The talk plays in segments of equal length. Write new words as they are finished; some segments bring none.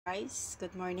Guys,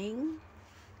 good morning.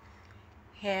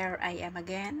 Here I am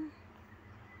again.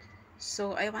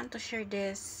 So I want to share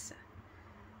this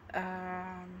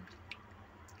um,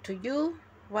 to you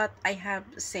what I have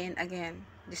seen again.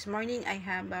 This morning I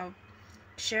have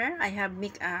I have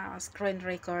make a screen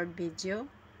record video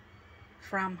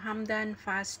from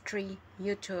hamdanfaz311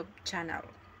 YouTube channel.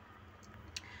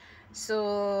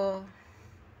 So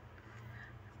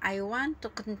I want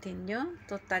to continue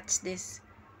to touch this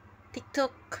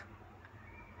TikTok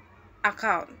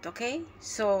account, okay?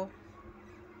 So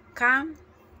come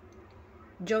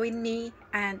join me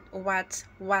and watch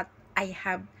what I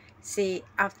have see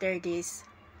after this.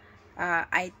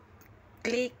 I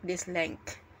click this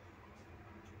link.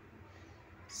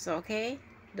 So okay,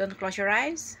 don't close your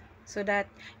eyes so that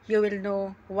you will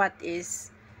know what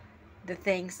is the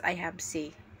things I have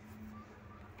see.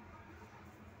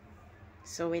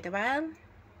 So wait a while.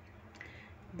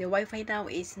 The Wi-Fi now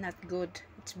is not good.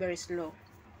 It's very slow.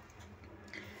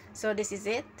 So this is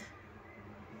it.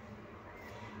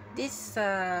 This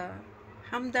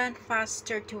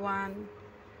hamdanfaz311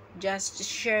 just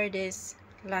shared this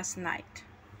last night.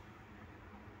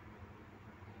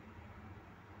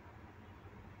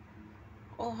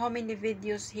 Oh, how many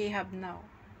videos he have now?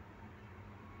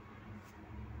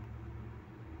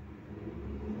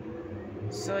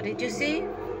 So did you see?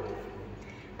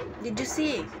 Did you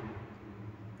see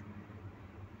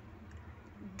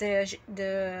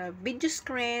the video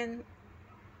screen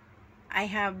I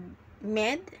have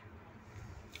made?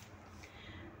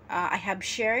 I have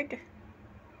shared.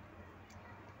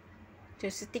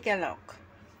 Just take a look.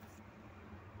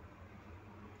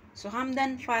 So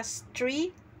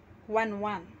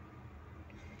hamdanfaz311.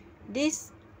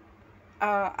 This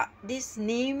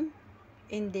name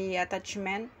in the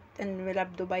attachment and we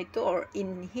love Dubai too, or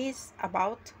in his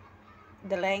about,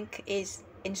 the link is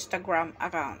Instagram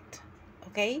account.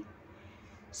 Okay,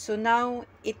 so now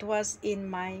it was in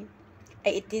my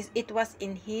it was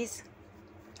in his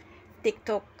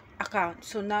TikTok account.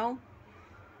 So now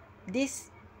this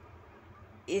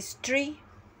is 3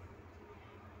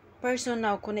 person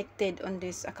now connected on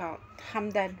this account.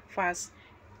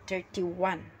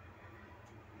 hamdanfaz311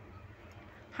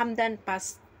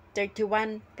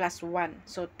 hamdanfaz311 plus 1,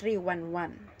 so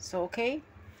 311. So okay,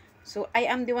 so I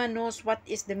am the one knows what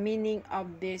is the meaning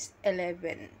of this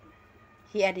 11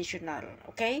 he additional.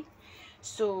 Okay,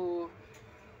 so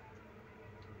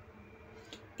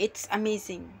it's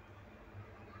amazing.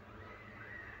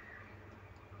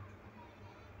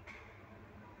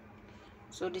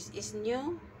 So this is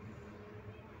new.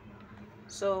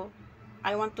 So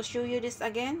I want to show you this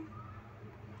again.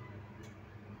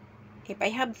 If I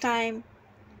have time,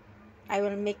 I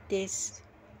will make this.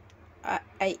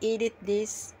 I edit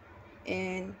this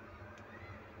in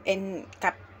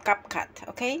CapCut.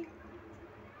 Okay.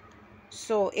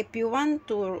 So if you want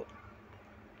to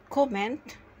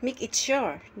comment, make it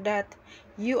sure that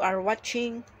you are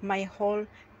watching my whole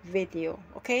video.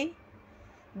 Okay.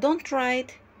 Don't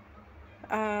write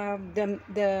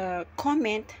the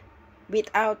comment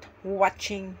without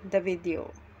watching the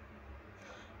video.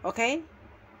 Okay,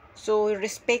 so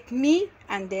respect me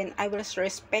and then I will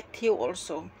respect you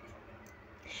also,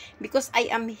 because I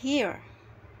am here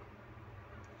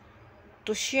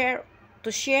to share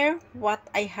what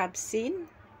I have seen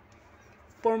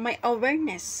for my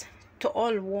awareness to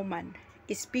all women,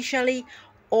 especially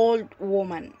old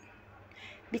women,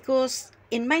 because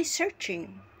in my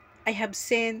searching I have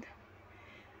seen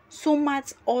so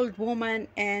much old woman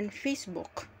and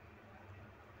Facebook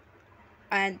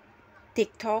and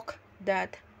TikTok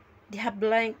that they have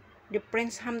like the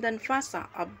Prince Hamdan Fasa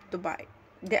of Dubai.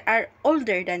 They are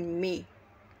older than me.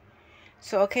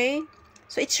 So okay,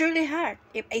 so it's really hard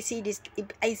if I see this, if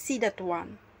I see that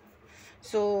one.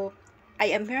 So I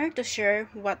am here to share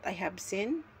what I have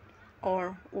seen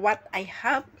or what I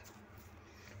have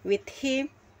with him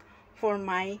for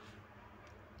my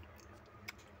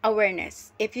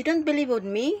awareness. If you don't believe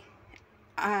on me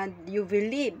and you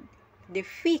believe the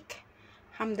fake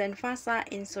Hamdan Fasa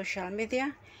in social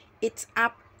media, it's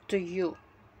up to you.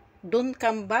 Don't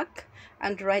come back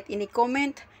and write any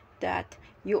comment that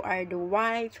you are the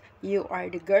wife, you are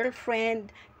the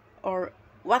girlfriend, or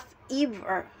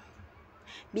whatever.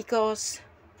 Because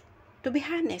to be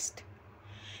honest,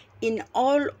 in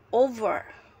all over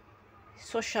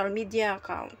social media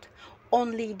account,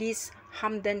 only this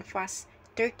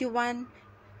hamdanfaz311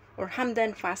 or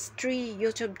hamdanfaz3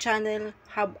 YouTube channel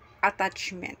have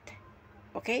attachment.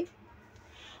 Okay,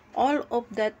 all of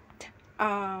that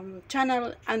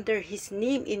channel under his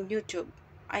name in YouTube,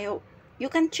 I hope you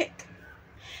can check,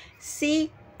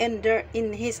 see in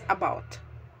his about.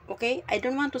 Okay, I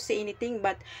don't want to say anything,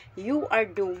 but you are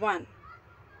the one.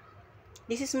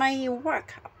 This is my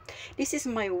work. This is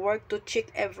my work to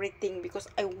check everything, because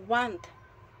I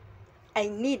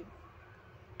need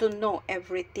to know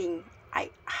everything. I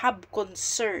have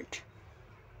concern,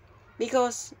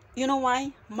 because you know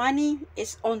why? Money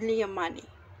is only a money.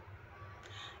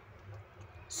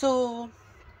 So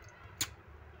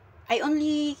I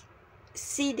only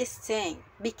see this thing.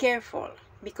 Be careful,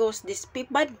 because these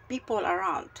bad people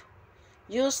around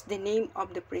use the name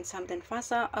of the Prince Hamdan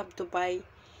Fasa of Dubai.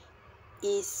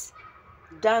 He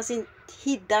doesn't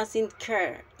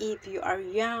care if you are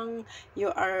young,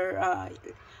 you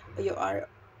are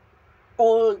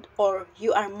old, or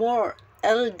you are more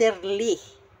elderly,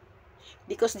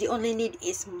 because the only need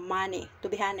is money, to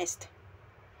be honest.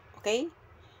 Okay,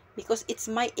 because it's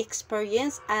my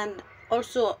experience, and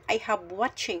also I have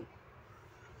watching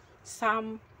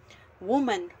some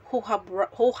women who have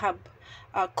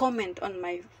comment on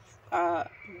my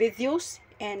videos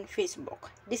and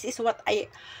Facebook. This is the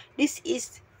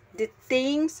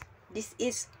things. This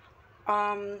is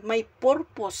my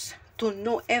purpose, to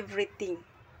know everything.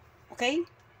 Okay,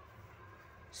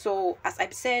 so as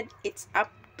I've said, it's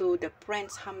up to the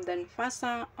Prince Hamdan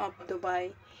Fasa of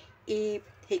Dubai if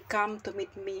he come to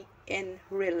meet me in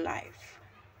real life.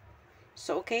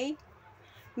 So okay,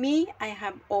 me, I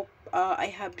have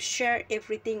shared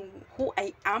everything, who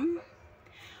I am,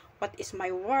 what is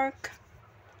my work.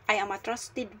 I am a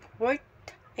trusted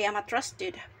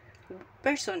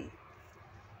person.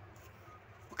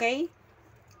 Okay,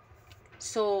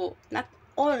 so not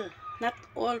all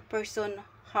person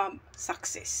have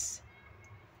success,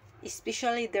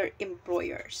 especially their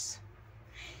employers.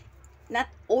 Not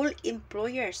all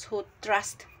employers who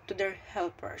trust to their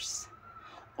helpers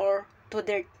or to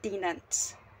their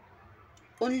tenants.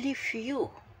 Only few.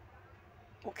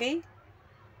 Okay,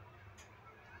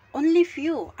 only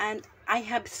few, and I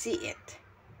have seen it.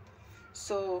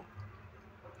 So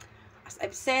as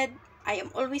I've said, I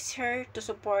am always here to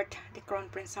support the Crown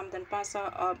Prince Hamdan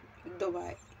Fasa of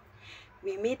Dubai.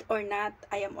 We meet or not,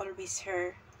 I am always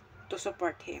here to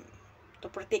support him, to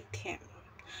protect him.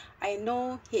 I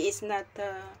know he is not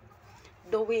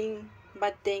doing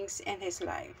bad things in his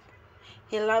life.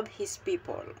 He loves his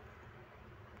people.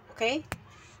 Okay,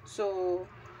 so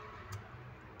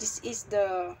this is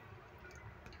the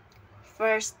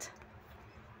first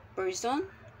person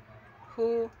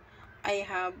who I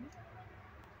have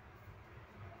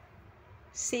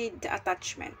seen the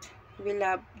attachment. We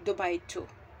love Dubai too.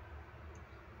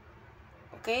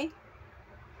 Okay,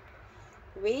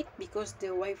 wait, because the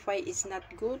Wi-Fi is not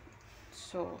good,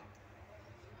 so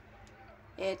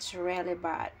it's really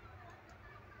bad.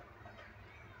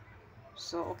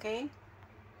 So okay,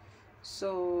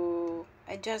 so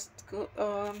I just go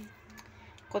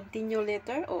continue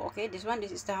later. Oh okay, this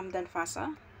is the Hamdan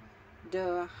Fasa,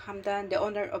 the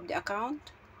owner of the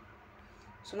account.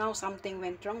 So now something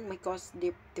went wrong, because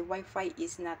the Wi-Fi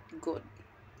is not good.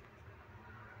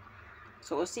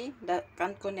 So see, that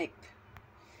can't connect.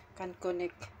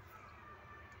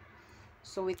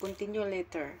 So we continue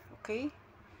later. Okay,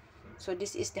 so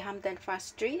this is the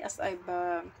hamdanfaz3, as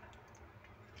I've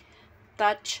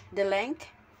touched the link.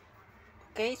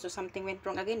 Okay, so something went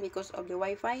wrong again because of the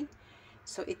Wi-Fi.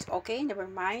 So it's okay, never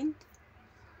mind.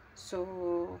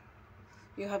 So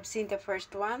you have seen the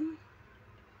first one,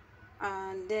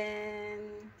 and then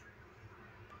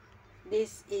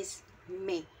this is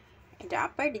me in the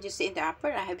upper. Did you see in the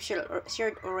upper? I have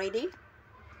shared already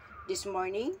this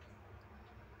morning.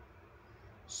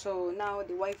 So now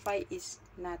the Wi-Fi is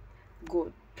not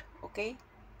good. Okay,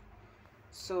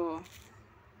 so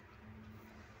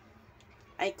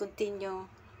I continue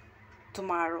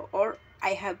tomorrow, or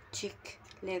I have check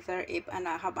later if I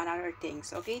have another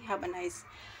things. Okay, have a nice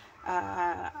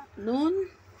noon.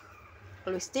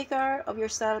 Always take care of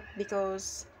yourself,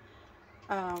 because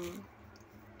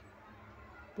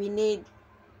we need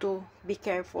to be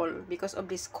careful because of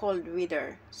this cold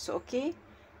weather. So okay,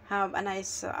 have a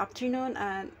nice afternoon,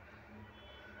 and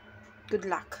good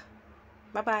luck.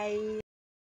 Bye bye.